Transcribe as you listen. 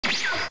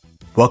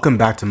Welcome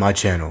back to my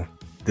channel.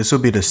 This will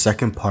be the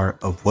second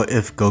part of what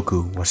if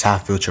Goku was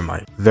half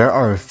Viltrumite. There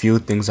are a few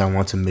things I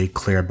want to make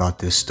clear about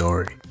this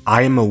story.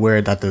 I am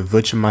aware that the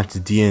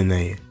Viltrumite's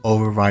DNA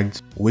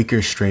overrides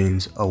weaker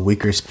strains of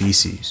weaker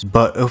species,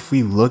 but if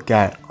we look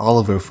at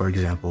Oliver for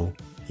example,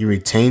 he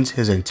retains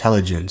his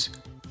intelligence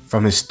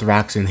from his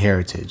Thraxan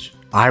heritage.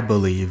 I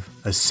believe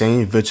a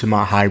Saiyan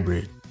Viltrumite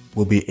hybrid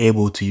will be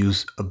able to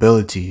use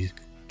abilities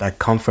that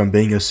come from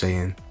being a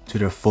Saiyan to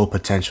their full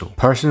potential.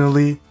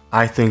 Personally,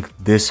 I think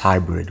this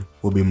hybrid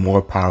will be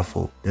more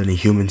powerful than a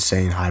human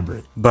Saiyan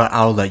hybrid, but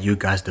I'll let you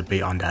guys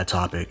debate on that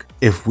topic.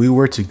 If we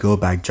were to go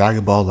back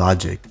Dragon Ball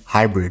logic,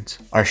 hybrids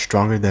are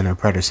stronger than their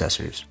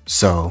predecessors.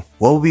 So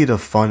what will be the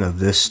fun of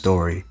this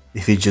story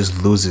if he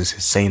just loses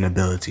his Saiyan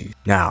abilities?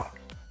 Now,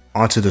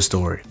 onto the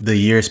story. The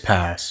years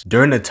pass.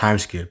 During the time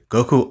skip,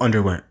 Goku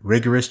underwent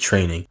rigorous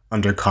training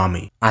under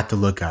Kami at the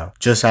lookout,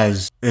 just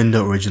as in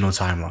the original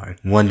timeline.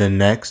 When the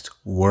next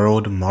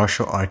World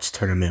Martial Arts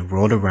Tournament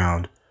rolled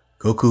around,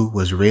 Goku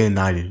was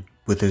reunited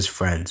with his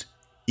friends,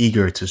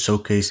 eager to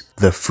showcase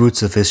the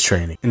fruits of his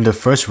training. In the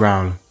first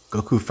round,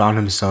 Goku found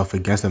himself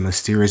against a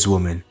mysterious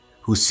woman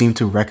who seemed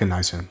to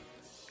recognize him.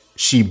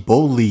 She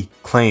boldly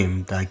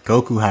claimed that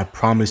Goku had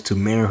promised to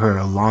marry her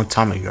a long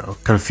time ago.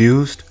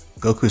 Confused,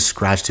 Goku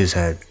scratched his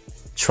head,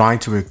 trying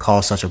to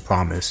recall such a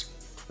promise,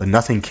 but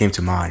nothing came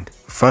to mind.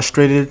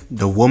 Frustrated,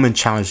 the woman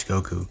challenged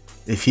Goku.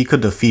 If he could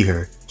defeat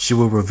her, she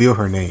would reveal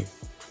her name.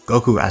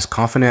 Goku, as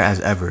confident as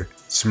ever,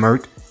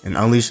 smirked and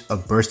unleashed a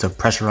burst of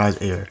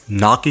pressurized air,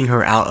 knocking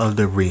her out of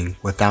the ring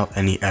without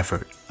any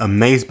effort.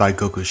 Amazed by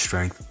Goku's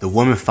strength, the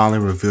woman finally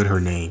revealed her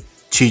name,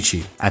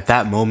 Chi-Chi. At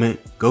that moment,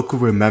 Goku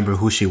remembered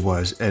who she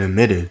was and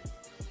admitted,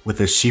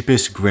 with a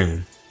sheepish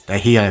grin,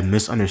 that he had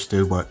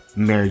misunderstood what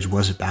marriage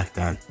was back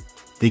then,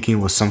 thinking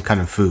it was some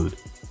kind of food.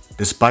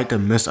 Despite the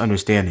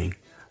misunderstanding,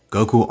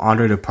 Goku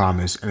honored the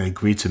promise and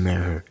agreed to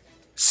marry her,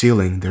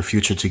 sealing their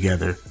future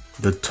together.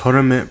 The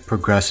tournament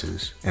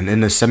progresses, and in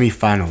the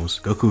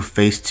semi-finals, Goku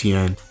faced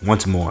Tien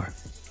once more.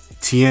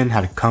 Tien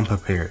had come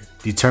prepared,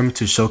 determined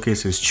to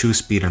showcase his true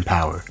speed and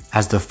power.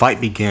 As the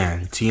fight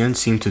began, Tien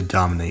seemed to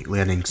dominate,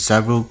 landing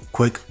several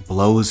quick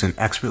blows and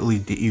expertly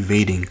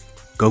evading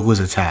Goku's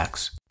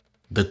attacks.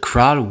 The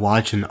crowd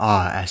watched in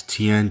awe as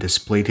Tien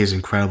displayed his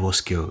incredible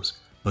skills,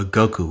 but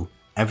Goku,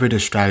 ever the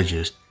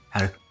strategist,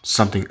 had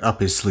something up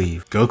his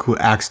sleeve. Goku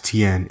asked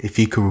Tien if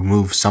he could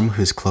remove some of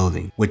his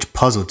clothing, which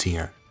puzzled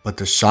Tien. But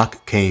the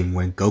shock came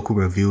when Goku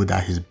revealed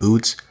that his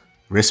boots,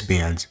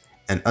 wristbands,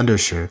 and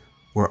undershirt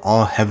were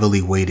all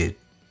heavily weighted,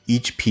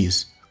 each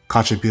piece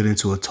contributing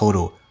to a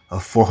total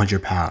of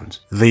 400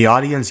 pounds. The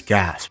audience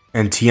gasped,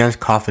 and Tien's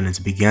confidence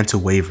began to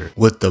waver.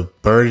 With the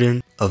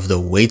burden of the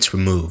weights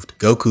removed,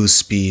 Goku's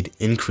speed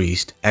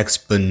increased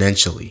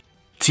exponentially.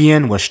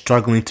 Tien was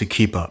struggling to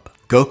keep up.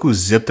 Goku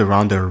zipped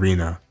around the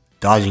arena,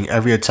 dodging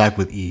every attack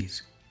with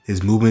ease,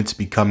 his movements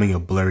becoming a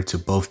blur to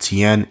both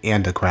Tien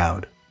and the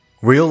crowd.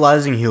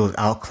 Realizing he was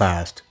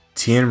outclassed,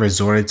 Tien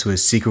resorted to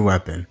his secret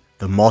weapon,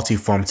 the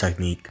multi-form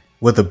technique.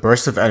 With a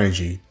burst of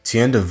energy,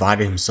 Tien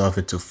divided himself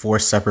into 4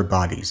 separate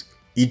bodies,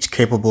 each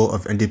capable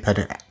of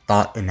independent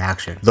thought and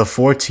action. The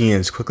 4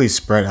 Tiens quickly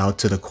spread out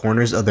to the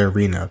corners of the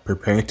arena,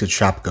 preparing to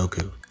trap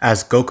Goku.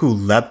 As Goku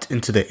leapt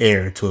into the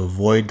air to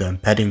avoid the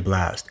impending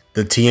blast,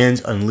 the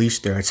Tiens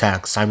unleashed their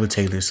attacks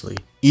simultaneously.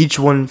 Each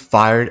one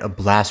fired a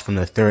blast from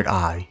the third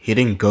eye,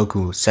 hitting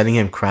Goku, sending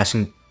him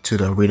crashing to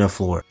the arena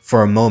floor.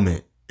 For a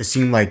moment, it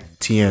seemed like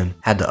Tien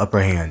had the upper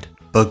hand,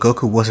 but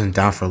Goku wasn't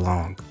down for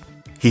long.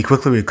 He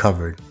quickly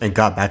recovered and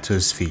got back to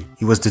his feet.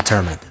 He was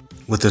determined.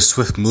 With a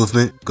swift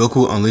movement,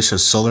 Goku unleashed a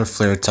solar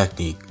flare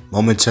technique,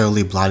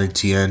 momentarily blinding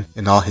Tien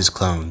and all his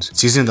clones.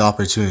 Seizing the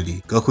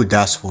opportunity, Goku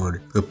dashed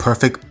forward with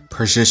perfect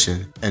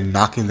precision and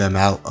knocking them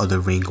out of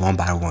the ring one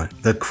by one.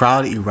 The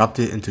crowd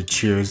erupted into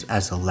cheers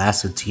as the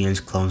last of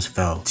Tien's clones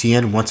fell.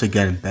 Tien, once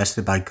again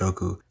bested by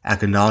Goku,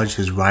 acknowledged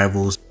his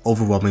rival's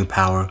overwhelming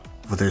power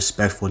with a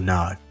respectful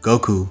nod.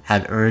 Goku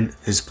had earned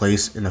his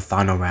place in the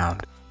final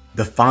round.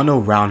 The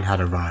final round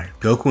had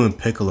arrived. Goku and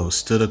Piccolo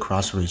stood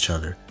across from each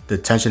other, the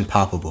tension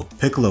palpable.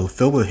 Piccolo,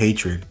 filled with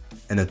hatred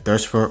and a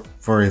thirst for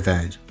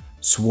revenge,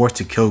 swore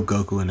to kill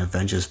Goku and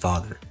avenge his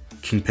father,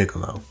 King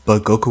Piccolo.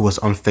 But Goku was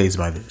unfazed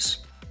by this.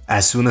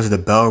 As soon as the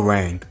bell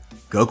rang,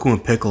 Goku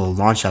and Piccolo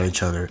launched at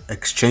each other,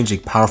 exchanging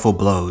powerful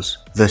blows.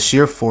 The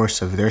sheer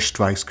force of their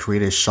strikes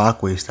created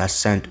shockwaves that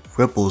sent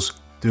ripples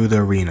through the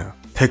arena.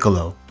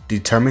 Piccolo,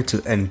 determined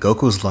to end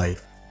Goku's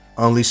life,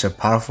 unleashed a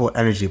powerful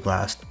energy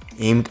blast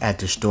aimed at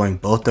destroying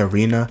both the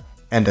arena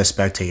and the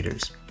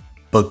spectators.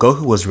 But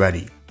Goku was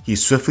ready. He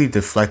swiftly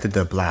deflected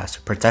the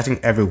blast, protecting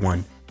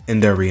everyone in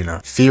the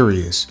arena.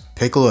 Furious,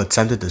 Piccolo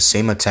attempted the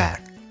same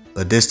attack,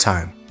 but this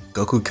time,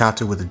 Goku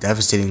countered with a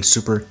devastating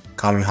Super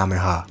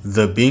Kamehameha.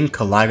 The beam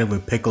collided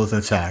with Piccolo's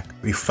attack,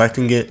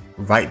 reflecting it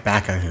right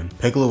back at him.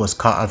 Piccolo was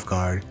caught off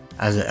guard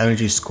as the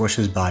energy scorched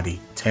his body,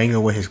 tearing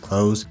away his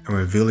clothes and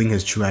revealing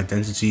his true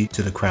identity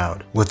to the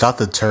crowd. Without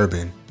the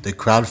turban, the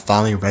crowd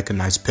finally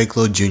recognized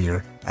Piccolo Jr.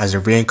 as a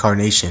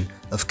reincarnation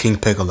of King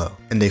Piccolo,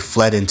 and they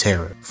fled in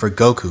terror. For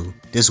Goku,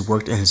 this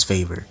worked in his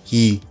favor.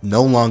 He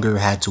no longer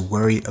had to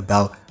worry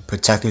about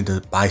protecting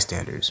the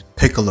bystanders.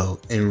 Piccolo,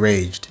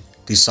 enraged,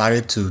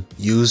 decided to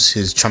use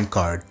his trump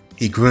card.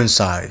 He grew in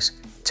size,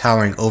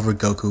 towering over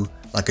Goku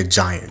like a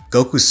giant.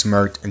 Goku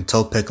smirked and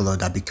told Piccolo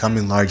that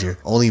becoming larger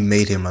only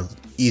made him an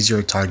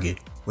easier target.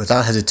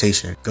 Without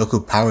hesitation,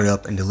 Goku powered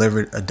up and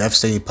delivered a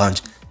devastating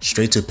punch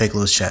straight to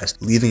Piccolo's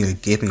chest, leaving a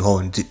gaping hole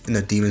in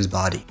the demon's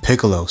body.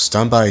 Piccolo,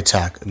 stunned by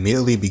attack,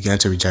 immediately began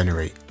to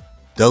regenerate.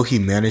 Though he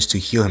managed to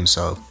heal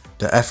himself,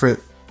 the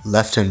effort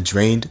left him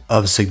drained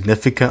of a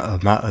significant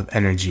amount of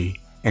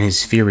energy, and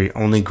his fury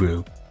only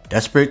grew.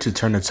 Desperate to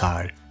turn the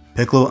tide,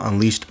 Piccolo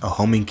unleashed a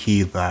homing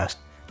ki blast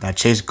that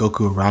chased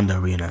Goku around the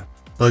arena.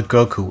 But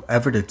Goku,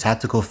 ever the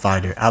tactical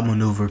fighter,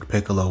 outmaneuvered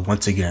Piccolo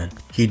once again.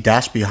 He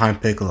dashed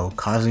behind Piccolo,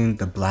 causing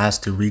the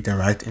blast to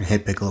redirect and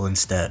hit Piccolo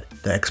instead.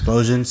 The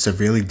explosion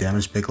severely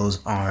damaged Piccolo's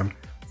arm,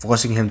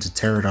 forcing him to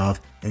tear it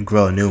off and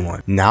grow a new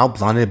one. Now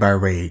blinded by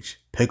rage,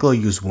 Piccolo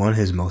used one of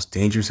his most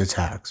dangerous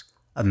attacks,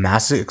 a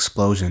massive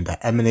explosion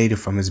that emanated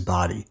from his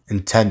body,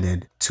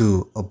 intended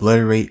to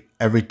obliterate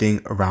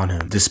everything around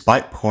him.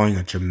 Despite pouring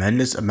a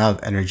tremendous amount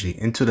of energy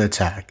into the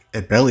attack,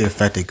 it barely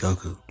affected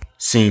Goku.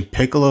 Seeing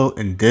Piccolo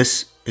in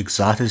this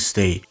exhausted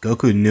state,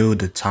 Goku knew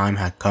the time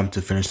had come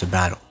to finish the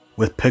battle.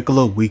 With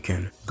Piccolo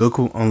weakened,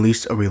 Goku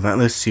unleashed a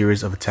relentless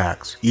series of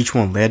attacks, each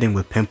one landing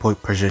with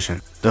pinpoint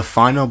precision. The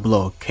final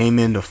blow came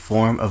in the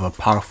form of a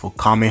powerful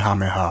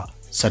Kamehameha,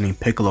 sending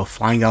Piccolo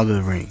flying out of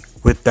the ring.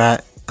 With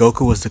that,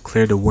 Goku was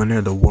declared the winner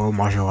of the World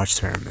Martial Arts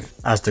Tournament.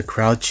 As the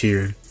crowd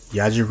cheered,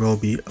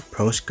 Yajirobe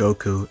approached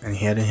Goku and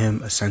handed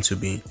him a senzu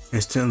bean,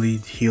 instantly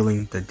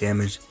healing the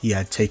damage he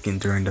had taken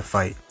during the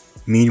fight.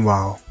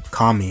 Meanwhile,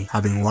 Kami,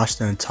 having watched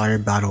the entire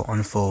battle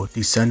unfold,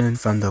 descended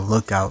from the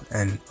lookout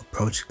and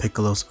approached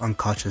Piccolo's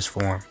unconscious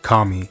form.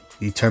 Kami,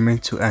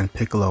 determined to end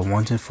Piccolo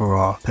once and for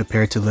all,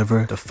 prepared to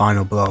deliver the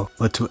final blow.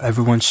 But to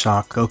everyone's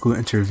shock, Goku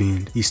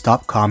intervened. He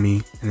stopped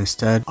Kami and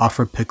instead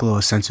offered Piccolo a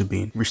senzu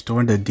bean,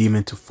 restoring the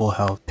demon to full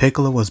health.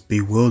 Piccolo was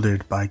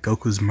bewildered by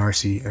Goku's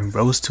mercy and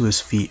rose to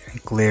his feet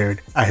and glared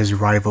at his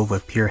rival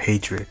with pure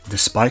hatred.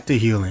 Despite the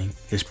healing,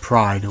 his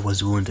pride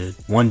was wounded.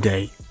 "One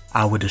day,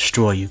 I will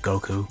destroy you,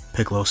 Goku,"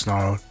 Piccolo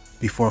snarled,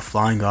 before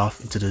flying off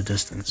into the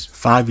distance.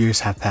 5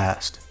 years have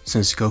passed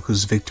since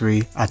Goku's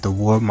victory at the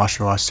World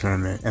Martial Arts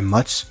Tournament, and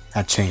much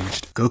had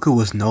changed. Goku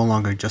was no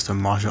longer just a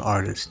martial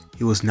artist,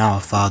 he was now a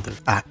father.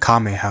 At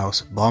Kame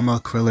House,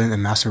 Bulma, Krillin,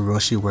 and Master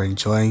Roshi were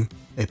enjoying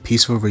a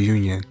peaceful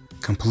reunion,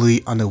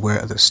 completely unaware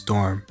of the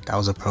storm that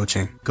was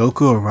approaching.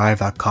 Goku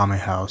arrived at Kame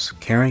House,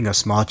 carrying a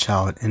small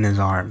child in his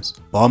arms.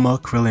 Bulma,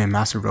 Krillin, and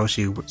Master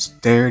Roshi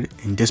stared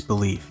in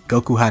disbelief.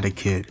 Goku had a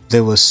kid.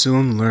 They would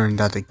soon learn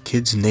that the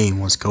kid's name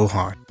was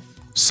Gohan.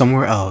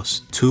 Somewhere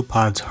else, two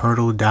pods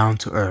hurtled down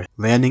to Earth,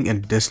 landing in a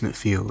distant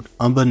field.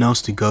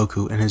 Unbeknownst to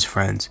Goku and his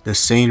friends, the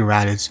Saiyan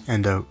Raditz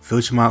and the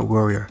Viltrumite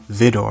warrior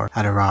Vidor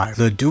had arrived.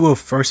 The duo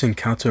first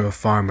encountered a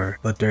farmer,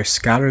 but their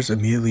scouters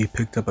immediately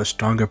picked up a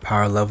stronger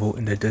power level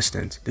in the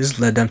distance. This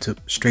led them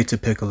straight to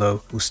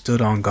Piccolo, who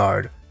stood on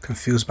guard,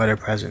 confused by their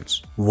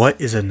presence. "What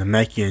is a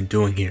Namekian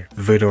doing here?"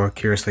 Vidor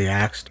curiously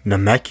asked.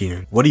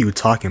 "Namekian? What are you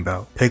talking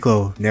about?"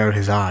 Piccolo narrowed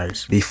his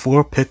eyes.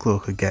 Before Piccolo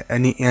could get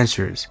any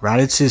answers,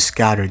 Raditz's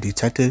scouter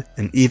detected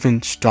an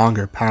even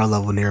stronger power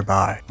level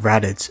nearby.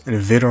 Raditz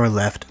and Vidor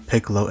left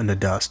Piccolo in the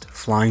dust,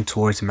 flying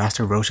towards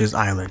Master Roshi's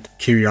island.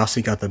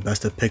 Curiosity got the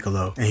best of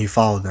Piccolo, and he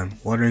followed them,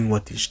 wondering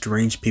what these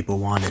strange people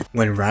wanted.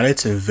 When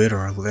Raditz and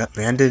Vidor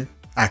landed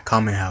at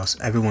Kame House,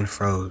 everyone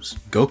froze.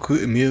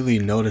 Goku immediately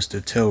noticed the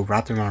tail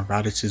wrapped around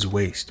Raditz's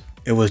waist.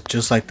 It was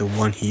just like the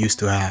one he used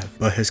to have,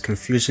 but his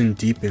confusion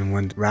deepened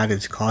when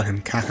Raditz called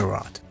him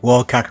Kakarot.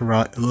 "Well,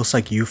 Kakarot, it looks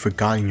like you've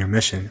forgotten your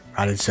mission,"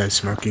 Raditz said,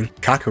 smirking.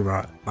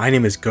 "Kakarot, my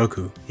name is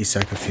Goku," he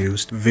said,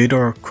 confused.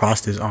 Vidor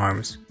crossed his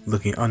arms,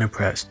 looking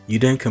unimpressed. "You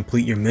didn't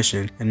complete your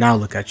mission, and now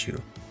look at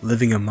you,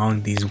 living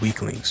among these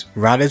weaklings."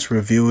 Raditz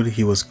revealed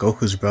he was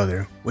Goku's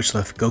brother, which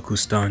left Goku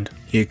stunned.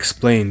 He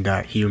explained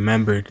that he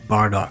remembered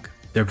Bardock,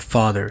 their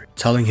father,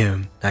 telling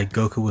him that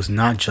Goku was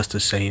not just a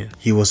Saiyan.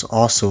 He was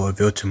also a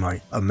Viltrumite,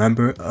 a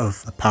member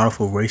of a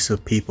powerful race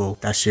of people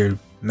that shared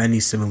many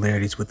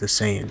similarities with the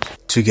Saiyans.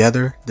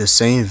 Together, the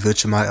Saiyan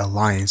Viltrumite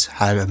Alliance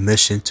had a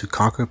mission to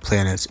conquer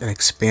planets and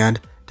expand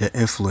their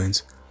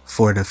influence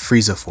for the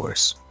Frieza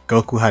Force.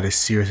 Goku had a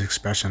serious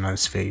expression on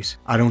his face.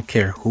 "I don't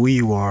care who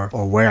you are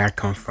or where I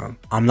come from.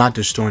 I'm not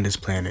destroying this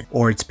planet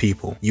or its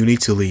people. You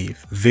need to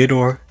leave."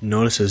 Vidor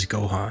notices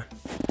Gohan.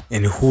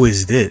 "And who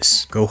is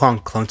this?"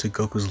 Gohan clung to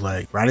Goku's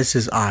leg.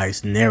 Raditz's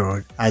eyes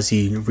narrowed as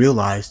he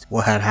realized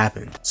what had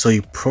happened. "So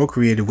you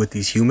procreated with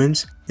these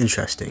humans?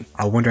 Interesting.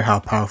 I wonder how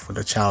powerful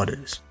the child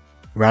is."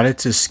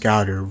 Raditz's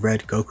scouter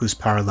read Goku's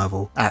power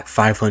level at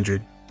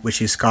 500, which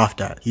he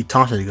scoffed at. He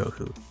taunted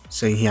Goku,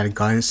 saying he had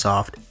gotten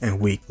soft and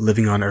weak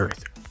living on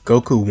Earth.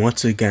 Goku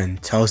once again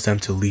tells them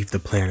to leave the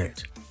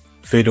planet.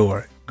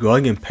 Vidor,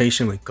 growing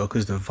impatient with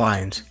Goku's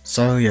defiance,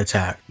 suddenly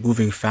attacked,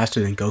 moving faster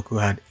than Goku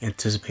had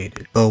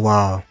anticipated. But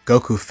while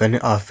Goku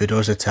fended off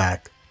Vidor's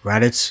attack,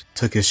 Raditz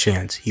took his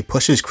chance. He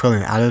pushes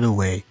Krillin out of the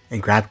way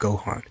and grabbed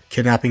Gohan,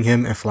 kidnapping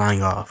him and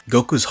flying off.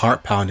 Goku's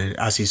heart pounded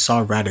as he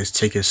saw Raditz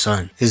take his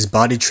son. His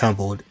body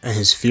trembled and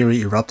his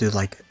fury erupted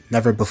like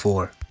never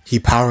before. He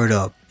powered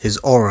up, his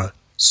aura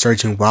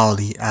surging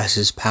wildly as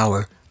his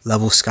power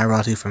level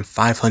skyrocketed from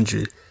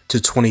 500 to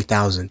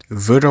 20,000.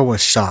 Viltrumite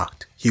was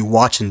shocked. He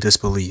watched in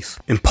disbelief.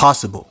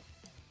 Impossible.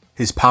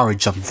 His power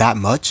jumped that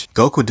much?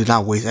 Goku did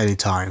not waste any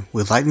time.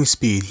 With lightning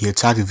speed, he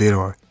attacked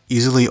Viltrumite,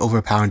 easily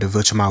overpowering the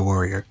Viltrumite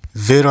warrior.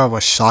 Viltrumite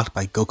was shocked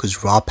by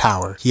Goku's raw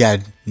power. He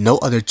had no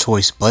other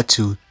choice but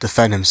to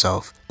defend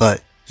himself,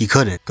 but he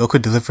couldn't.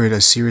 Goku delivered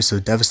a series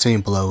of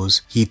devastating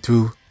blows. He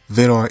threw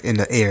Viltrumite in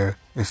the air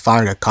and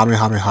fired a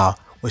Kamehameha,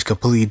 which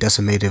completely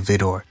decimated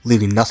Viltrumite,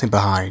 leaving nothing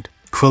behind.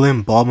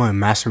 Krillin, Bulma, and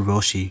Master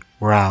Roshi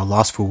were at a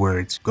loss for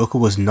words. Goku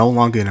was no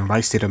longer in the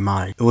right state of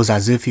mind. It was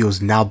as if he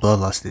was now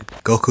bloodlusted.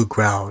 Goku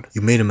growled,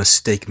 "You made a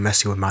mistake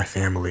messing with my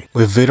family."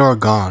 With Viltrumite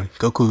gone,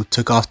 Goku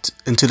took off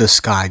into the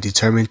sky,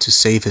 determined to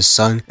save his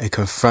son and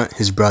confront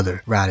his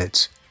brother,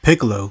 Raditz.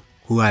 Piccolo,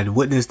 who had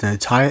witnessed the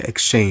entire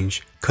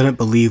exchange, couldn't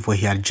believe what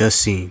he had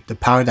just seen. The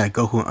power that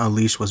Goku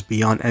unleashed was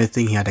beyond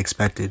anything he had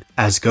expected.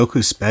 As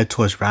Goku sped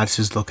towards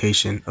Raditz's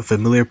location, a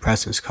familiar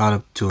presence caught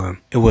up to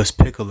him. It was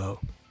Piccolo.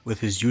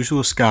 With his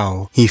usual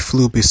scowl, he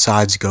flew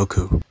beside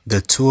Goku.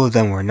 The two of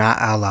them were not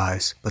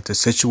allies, but the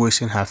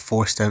situation had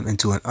forced them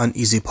into an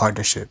uneasy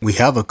partnership. "We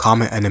have a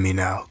common enemy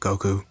now,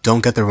 Goku.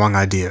 Don't get the wrong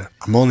idea.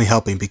 I'm only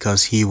helping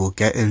because he will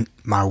get in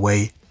my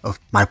way of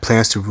my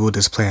plans to rule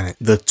this planet."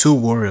 The two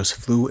warriors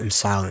flew in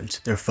silence,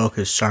 their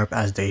focus sharp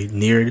as they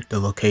neared the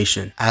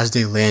location. As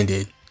they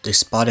landed, they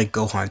spotted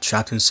Gohan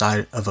trapped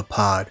inside of a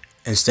pod,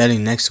 and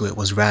standing next to it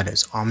was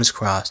Raditz, arms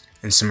crossed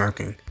and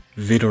smirking.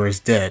 "Viltrumite is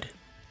dead,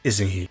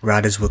 isn't he?"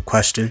 Raditz would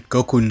question.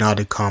 Goku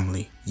nodded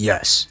calmly.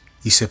 "Yes,"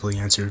 he simply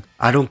answered.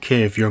 "I don't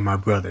care if you're my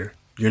brother.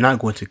 You're not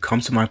going to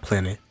come to my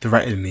planet,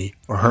 threaten me,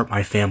 or hurt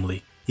my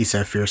family," he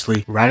said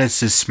fiercely.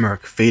 Raditz's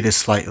smirk faded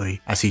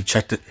slightly as he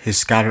checked his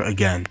scatter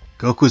again.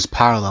 Goku's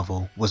power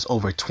level was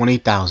over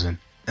 20,000,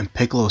 and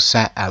Piccolo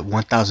sat at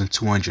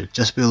 1,200,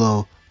 just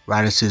below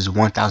Raditz's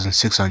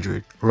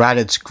 1,600.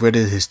 Raditz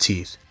gritted his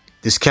teeth.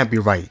 "This can't be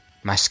right.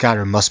 My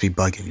scatter must be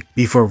bugging."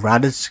 Before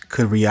Raditz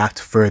could react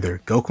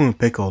further, Goku and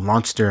Piccolo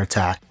launched their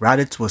attack.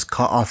 Raditz was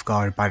caught off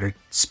guard by their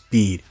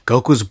speed.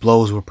 Goku's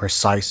blows were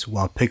precise,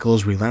 while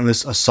Piccolo's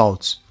relentless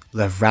assaults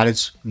left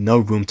Raditz no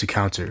room to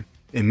counter.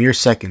 In mere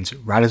seconds,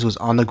 Raditz was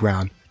on the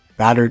ground,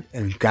 battered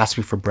and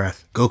gasping for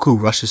breath. Goku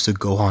rushes to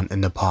Gohan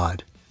in the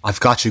pod. "I've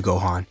got you,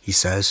 Gohan," he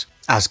says.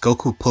 As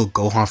Goku pulled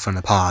Gohan from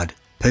the pod,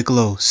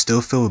 Piccolo, still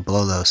filled with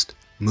bloodlust,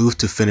 moved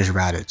to finish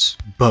Raditz.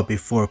 But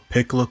before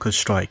Piccolo could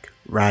strike,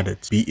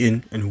 Raditz,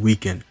 beaten and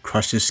weakened,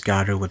 crushed his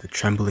scatter with a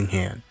trembling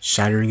hand,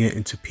 shattering it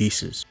into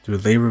pieces. Through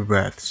labored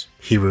breaths,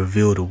 he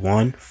revealed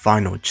one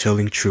final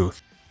chilling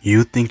truth.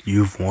 "You think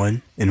you've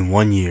won? In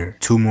 1 year,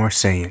 2 more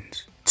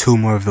Saiyans, 2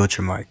 more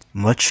Viltrumites,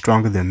 much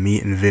stronger than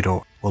me and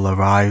Viltrumite, will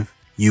arrive.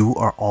 You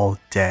are all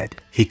dead."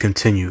 He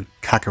continued,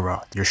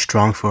 "Kakarot, you're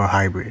strong for a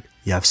hybrid.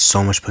 You have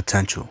so much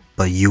potential,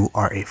 but you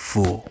are a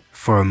fool."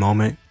 For a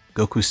moment,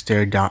 Goku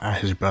stared down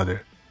at his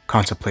brother,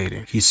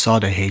 contemplating. He saw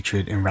the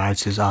hatred in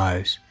Raditz's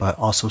eyes, but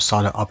also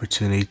saw the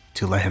opportunity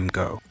to let him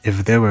go.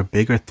 If there were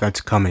bigger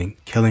threats coming,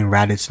 killing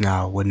Raditz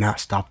now would not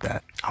stop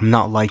that. "I'm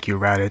not like you,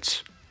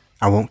 Raditz.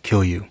 I won't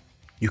kill you.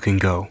 You can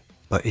go.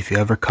 But if you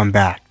ever come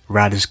back,"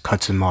 Raditz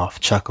cuts him off,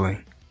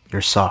 chuckling.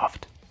 "You're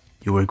soft.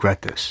 You'll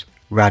regret this."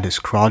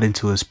 Raditz crawled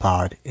into his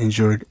pod,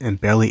 injured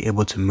and barely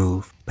able to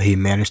move, but he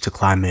managed to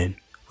climb in.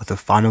 With a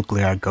final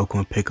glare at Goku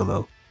and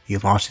Piccolo, he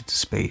launched into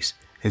space,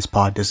 his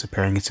pod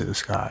disappearing into the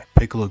sky.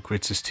 Piccolo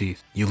grits his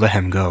teeth. "You let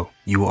him go.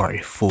 You are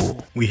a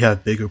fool. We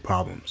have bigger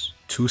problems.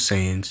 2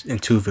 Saiyans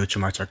and 2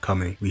 Viltrumites are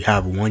coming. We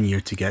have 1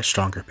 year to get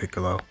stronger,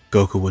 Piccolo,"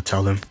 Goku would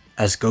tell him.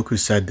 As Goku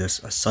said this,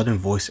 a sudden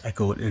voice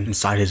echoed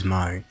inside his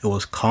mind. It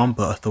was calm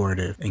but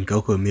authoritative, and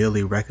Goku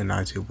immediately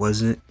recognized it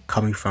wasn't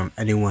coming from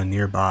anyone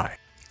nearby.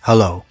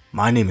 "Hello,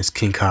 my name is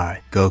King Kai,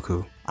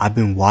 Goku. I've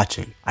been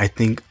watching. I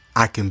think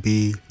I can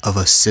be of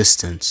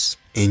assistance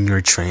in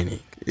your training.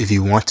 If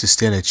you want to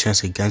stand a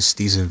chance against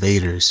these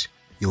invaders,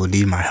 you will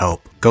need my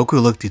help."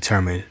 Goku looked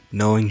determined,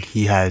 knowing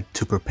he had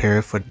to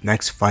prepare for the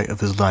next fight of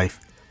his life.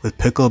 With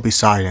Piccolo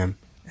beside him,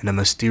 and the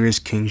mysterious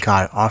King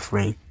Kai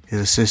offering his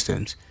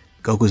assistance,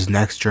 Goku's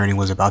next journey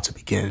was about to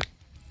begin.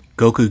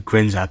 Goku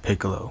grins at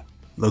Piccolo.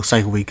 "Looks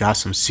like we got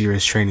some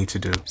serious training to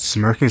do."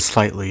 Smirking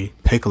slightly,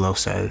 Piccolo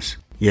says,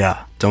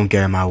 "Yeah, don't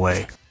get in my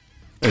way."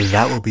 And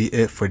that will be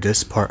it for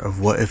this part of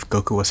What If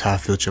Goku Was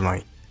Half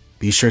Viltrumite.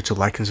 Be sure to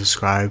like and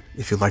subscribe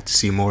if you'd like to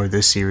see more of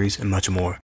this series and much more.